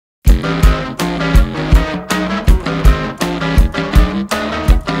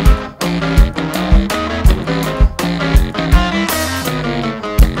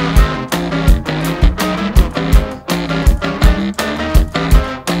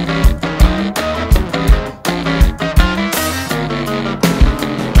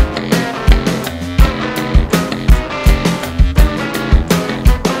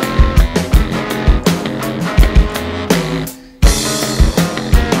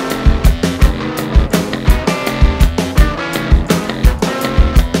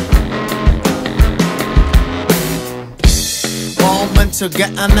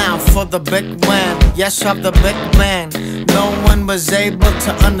getting out for the big win. Yes, of the big bang. No one was able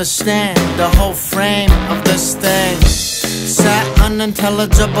to understand the whole frame of this thing. Sad,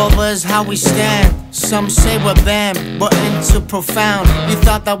 unintelligible is how we stand. Some say we're them, but into profound. You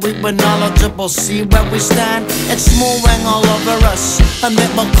thought that we were knowledgeable, see where we stand? It's moving all over us, and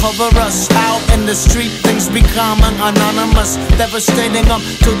it will cover us. Out in the street, things becoming anonymous, devastating up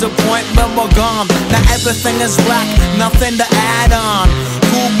to the point where we're gone. Now everything is black, nothing to add on.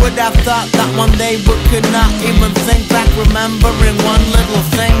 Who would have thought that one day we could not even think back, remembering one little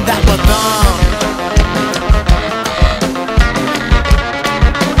thing that we're gone?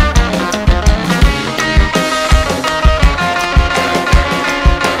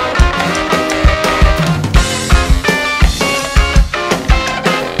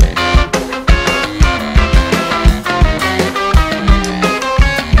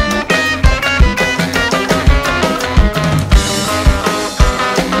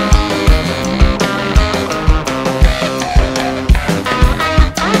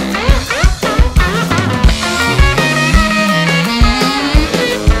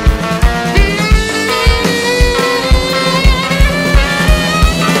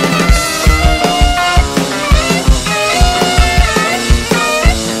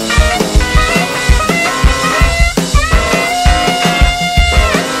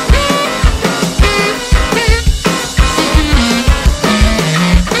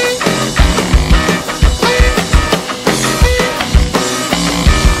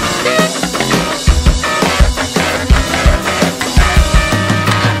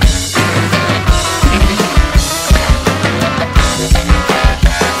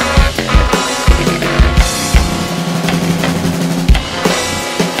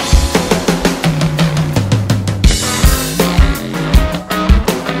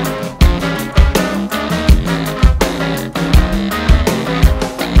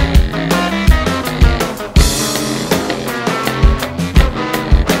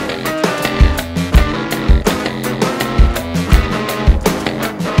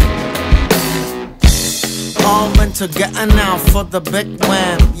 All into getting out for the big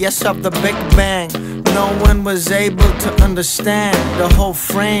win. Yes, of the big bang. No one was able to understand the whole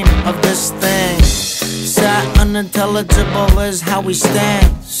frame of this thing. Sad, unintelligible is how we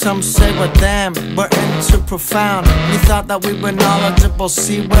stand. Some say we're them, we're into profound. You thought that we were knowledgeable,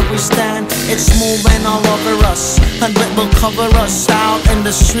 see where we stand? It's moving all over us, and it will cover us. Out in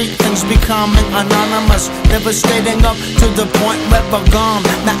the street, things becoming anonymous, devastating up to the point where we're gone.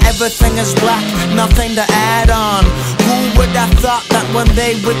 Now everything is black, nothing to add on. Who would have thought that one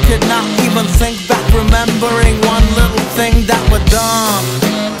day we could not even think back, remembering one little thing that we're done?